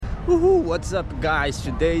What's up, guys?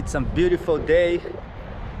 Today it's a beautiful day,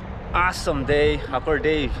 awesome day.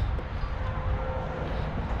 Acordei,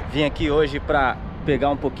 vim aqui hoje pra pegar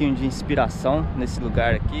um pouquinho de inspiração nesse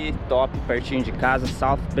lugar aqui, top, pertinho de casa,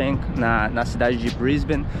 South Bank, na cidade de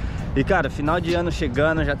Brisbane. E cara, final de ano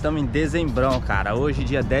chegando, já estamos em dezembrão, cara. Hoje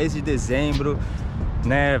dia 10 de dezembro,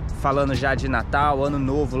 né, falando já de Natal, ano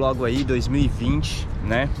novo logo aí, 2020,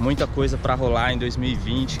 né, muita coisa pra rolar em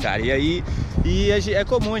 2020, cara. E aí, é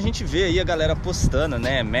comum a gente ver aí a galera postando,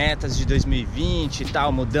 né, metas de 2020 e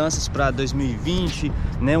tal, mudanças pra 2020,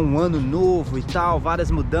 né, um ano novo e tal, várias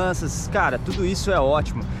mudanças, cara, tudo isso é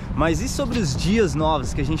ótimo. Mas e sobre os dias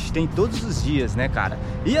novos que a gente tem todos os dias, né, cara?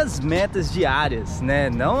 E as metas diárias, né,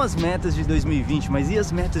 não as metas de 2020, mas e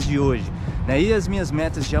as metas de hoje, né, e as minhas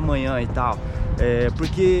metas de amanhã e tal?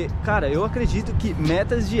 Porque, cara, eu acredito que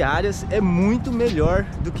metas diárias é muito melhor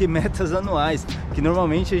do que metas anuais, que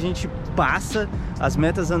normalmente a gente passa as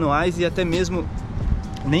metas anuais e até mesmo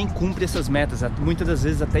nem cumpre essas metas, muitas das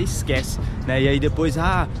vezes até esquece, né? E aí depois,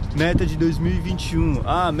 meta de 2021,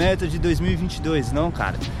 meta de 2022, não,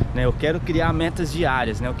 cara, né? Eu quero criar metas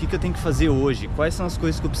diárias, né? O que eu tenho que fazer hoje? Quais são as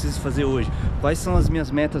coisas que eu preciso fazer hoje? Quais são as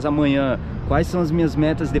minhas metas amanhã? Quais são as minhas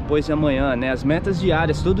metas depois de amanhã, né? As metas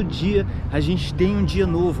diárias, todo dia a gente tem um dia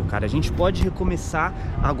novo, cara. A gente pode recomeçar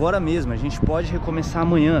agora mesmo, a gente pode recomeçar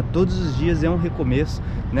amanhã. Todos os dias é um recomeço,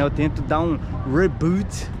 né? Eu tento dar um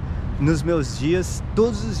reboot nos meus dias,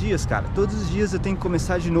 todos os dias, cara. Todos os dias eu tenho que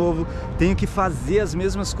começar de novo, tenho que fazer as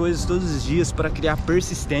mesmas coisas todos os dias para criar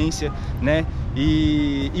persistência, né?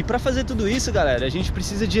 E para fazer tudo isso, galera, a gente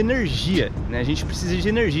precisa de energia, né? A gente precisa de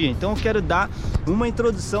energia. Então eu quero dar uma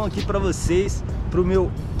introdução aqui para vocês pro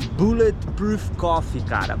meu Bulletproof Coffee,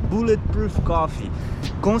 cara. Bulletproof Coffee.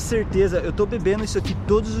 Com certeza eu tô bebendo isso aqui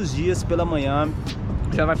todos os dias pela manhã.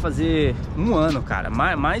 Já vai fazer um ano, cara,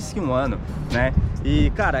 mais que um ano, né?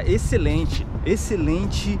 E, cara, excelente,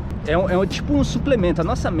 excelente. É tipo um suplemento. A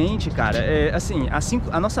nossa mente, cara, assim,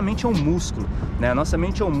 a nossa mente é um músculo, né? A nossa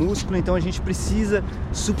mente é um músculo, então a gente precisa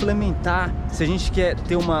suplementar. Se a gente quer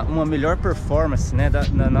ter uma melhor performance, né,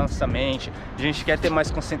 na nossa mente, a gente quer ter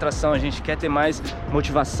mais concentração, a gente quer ter mais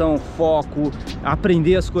motivação, foco,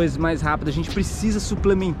 aprender as coisas mais rápido, a gente precisa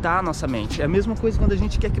suplementar a nossa mente. É a mesma coisa quando a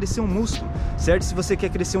gente quer crescer um músculo, certo? Se você quer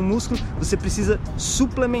crescer um músculo, você precisa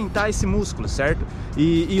suplementar esse músculo, certo?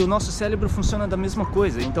 E o nosso cérebro funciona da mesma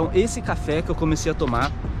coisa. Então esse café que eu comecei a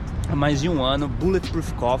tomar há mais de um ano,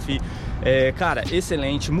 Bulletproof Coffee, cara,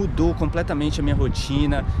 excelente, mudou completamente a minha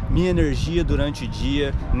rotina, minha energia durante o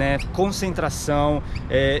dia, né, concentração.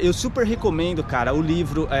 Eu super recomendo, cara, o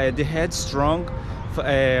livro The Headstrong,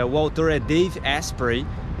 o autor é Dave Asprey.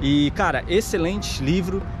 E, cara, excelente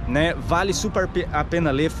livro, né? Vale super a pena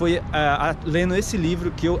ler. Foi lendo esse livro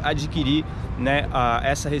que eu adquiri, né,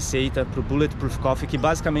 essa receita pro Bulletproof Coffee, que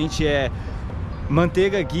basicamente é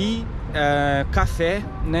manteiga ghee, café,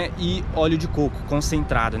 né, e óleo de coco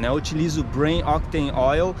concentrado, né? Eu utilizo Brain Octane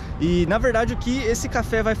Oil e, na verdade, o que esse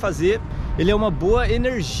café vai fazer, ele é uma boa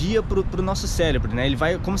energia pro nosso cérebro, né? Ele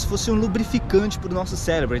vai como se fosse um lubrificante pro nosso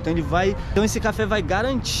cérebro. Então esse café vai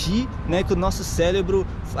garantir, né, que o nosso cérebro,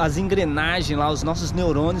 as engrenagens lá, os nossos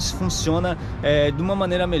neurônios funcionam de uma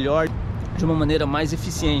maneira melhor, de uma maneira mais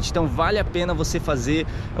eficiente. Então vale a pena você fazer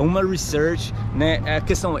uma research, né? A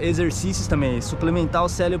questão exercícios também. Suplementar o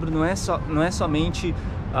cérebro não é somente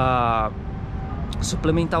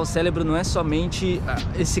suplementar o cérebro não é somente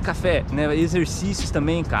esse café, né? Exercícios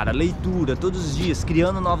também, cara, leitura todos os dias,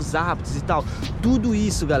 criando novos hábitos e tal. Tudo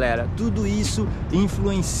isso, galera, tudo isso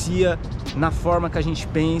influencia na forma que a gente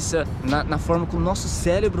pensa, na forma que o nosso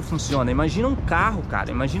cérebro funciona. Imagina um carro,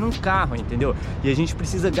 cara, imagina um carro, entendeu? E a gente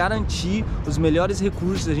precisa garantir os melhores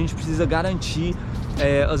recursos, a gente precisa garantir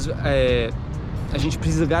a gente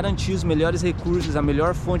precisa garantir os melhores recursos, a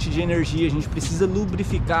melhor fonte de energia. A gente precisa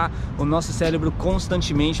lubrificar o nosso cérebro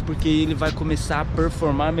constantemente, porque ele vai começar a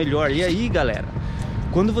performar melhor. E aí, galera,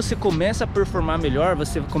 quando você começa a performar melhor,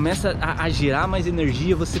 você começa a gerar mais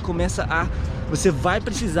energia, você vai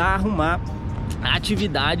precisar arrumar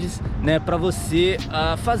atividades, né, para você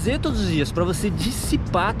fazer todos os dias, para você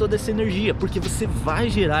dissipar toda essa energia, porque você vai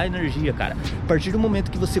gerar energia, cara. A partir do momento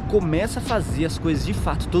que você começa a fazer as coisas de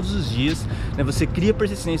fato todos os dias, né, você cria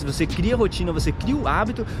persistência, você cria rotina, você cria o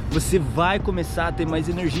hábito, você vai começar a ter mais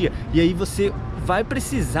energia. E aí você vai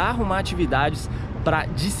precisar arrumar atividades para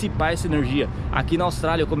dissipar essa energia. Aqui na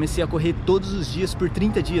Austrália eu comecei a correr todos os dias por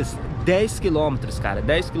 30 dias, 10 quilômetros, cara,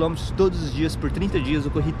 10 quilômetros todos os dias por 30 dias,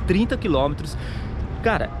 eu corri 30 quilômetros.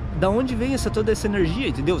 Cara, da onde vem toda essa energia,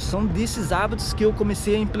 entendeu? São desses hábitos que eu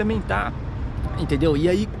comecei a implementar. entendeu? E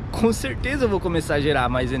aí com certeza eu vou começar a gerar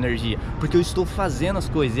mais energia, porque eu estou fazendo as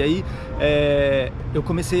coisas. E aí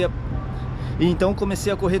então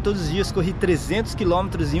comecei a correr todos os dias, corri 300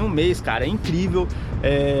 quilômetros em um mês, cara, é incrível.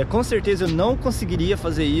 Com certeza eu não conseguiria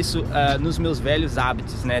fazer isso nos meus velhos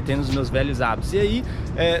hábitos, né, tendo os meus velhos hábitos. E aí,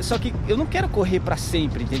 só que eu não quero correr para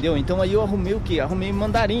sempre, entendeu? Então aí eu arrumei o que? Arrumei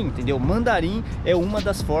mandarim, entendeu? Mandarim é uma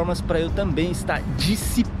das formas para eu também estar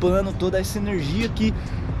dissipando toda essa energia que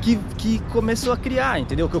começou a criar,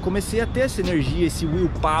 entendeu? Que eu comecei a ter essa energia, esse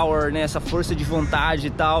willpower, né? Essa força de vontade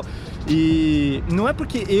e tal. E não é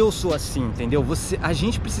porque eu sou assim, entendeu?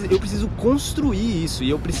 Eu preciso construir isso e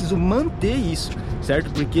eu preciso manter isso, certo?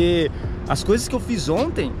 Porque as coisas que eu fiz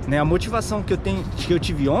ontem, né? A motivação que eu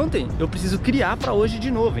tive ontem, eu preciso criar para hoje de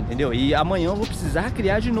novo, entendeu? E amanhã eu vou precisar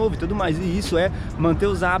criar de novo e tudo mais. E isso é manter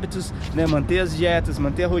os hábitos, né? Manter as dietas,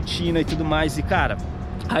 manter a rotina e tudo mais. E cara,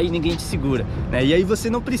 aí ninguém te segura, né? E aí você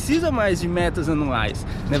não precisa mais de metas anuais,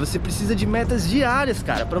 né? Você precisa de metas diárias,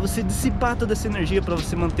 cara, para você dissipar toda essa energia, para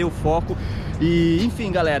você manter o foco. E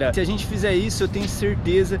enfim, galera, se a gente fizer isso, eu tenho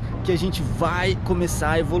certeza que a gente vai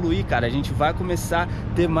começar a evoluir, cara. A gente vai começar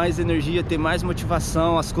a ter mais energia, ter mais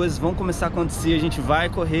motivação, as coisas vão começar a acontecer, a gente vai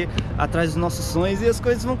correr atrás dos nossos sonhos e as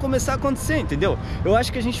coisas vão começar a acontecer, entendeu? Eu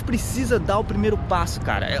acho que a gente precisa dar o primeiro passo,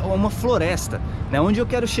 cara. É uma floresta, né? Onde eu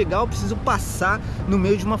quero chegar, eu preciso passar no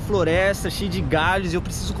meio de uma floresta cheia de galhos e eu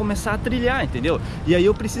preciso começar a trilhar, entendeu? E aí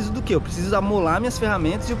eu preciso do quê? Eu preciso amolar minhas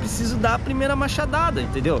ferramentas e eu preciso dar a primeira machadada,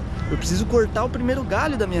 entendeu? Eu preciso cortar o primeiro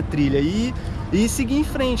galho da minha trilha e seguir em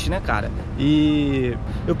frente, né, cara? E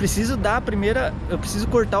eu preciso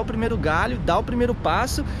cortar o primeiro galho, dar o primeiro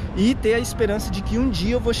passo e ter a esperança de que um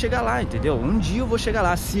dia eu vou chegar lá, entendeu? Um dia eu vou chegar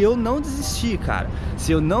lá, se eu não desistir, cara.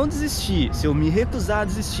 Se eu não desistir, se eu me recusar a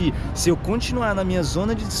desistir, se eu continuar na minha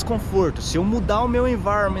zona de desconforto, se eu mudar o meu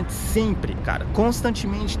environment sempre, cara,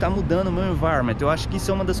 constantemente tá mudando o meu environment. Eu acho que isso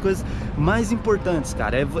é uma das coisas mais importantes,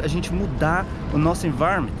 cara, é a gente mudar o nosso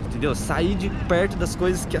environment, entendeu? Sair de perto das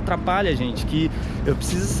coisas que atrapalham a gente, que eu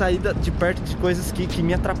preciso sair de perto de coisas que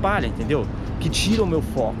me atrapalham, entendeu? Que tiram o meu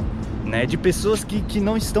foco, né? De pessoas que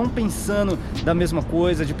não estão pensando da mesma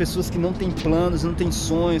coisa, de pessoas que não têm planos, não têm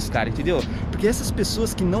sonhos, cara, entendeu? Porque essas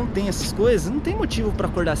pessoas que não têm essas coisas, não tem motivo para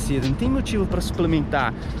acordar cedo, não tem motivo para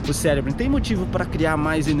suplementar o cérebro, não tem motivo para criar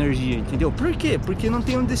mais energia, entendeu? Por quê? Porque não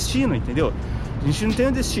tem um destino, entendeu? A gente não tem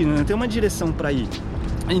um destino, não tem uma direção para ir.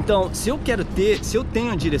 Então, se eu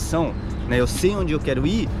tenho a direção, né, eu sei onde eu quero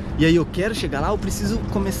ir, e aí eu quero chegar lá, eu preciso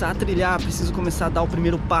começar a trilhar, preciso começar a dar o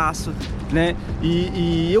primeiro passo, né?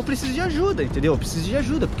 E eu preciso de ajuda, entendeu? Eu preciso de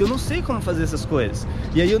ajuda, porque eu não sei como fazer essas coisas.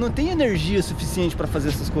 E aí eu não tenho energia suficiente para fazer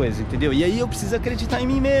essas coisas, entendeu? E aí eu preciso acreditar em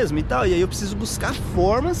mim mesmo e tal. E aí eu preciso buscar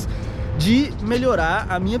formas de melhorar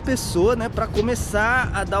a minha pessoa, né, para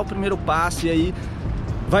começar a dar o primeiro passo. E aí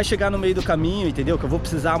vai chegar no meio do caminho, entendeu? Que eu vou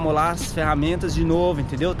precisar amolar as ferramentas de novo,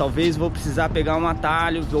 entendeu? Talvez vou precisar pegar um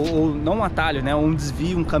atalho, ou não um atalho, né? Um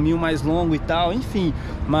desvio, um caminho mais longo e tal, enfim.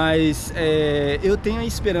 Mas eu tenho a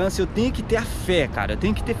esperança, eu tenho que ter a fé, cara. Eu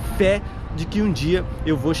tenho que ter fé de que um dia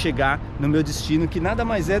eu vou chegar no meu destino, que nada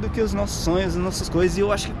mais é do que os nossos sonhos, as nossas coisas. E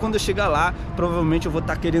eu acho que quando eu chegar lá, provavelmente eu vou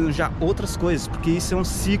estar querendo já outras coisas, porque isso é um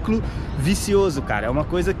ciclo vicioso, cara. É uma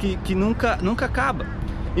coisa que nunca acaba.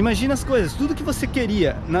 Imagina as coisas, tudo que você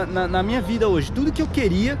queria na minha vida hoje, tudo que eu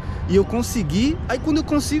queria e eu consegui, aí quando eu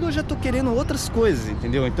consigo eu já tô querendo outras coisas,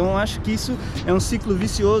 entendeu? Então eu acho que isso é um ciclo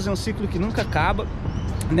vicioso, é um ciclo que nunca acaba,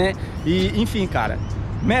 né? E enfim, cara,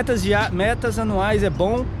 metas anuais é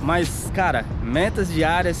bom, mas cara, metas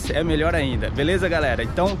diárias é melhor ainda, beleza, galera?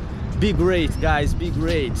 Então, be great, guys, be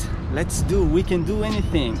great. We can do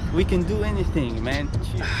anything, man.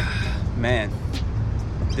 Man.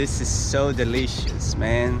 This is so delicious,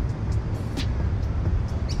 man.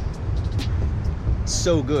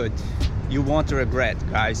 So good. You won't regret,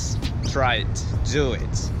 guys. Try it, do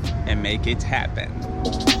it, and make it happen.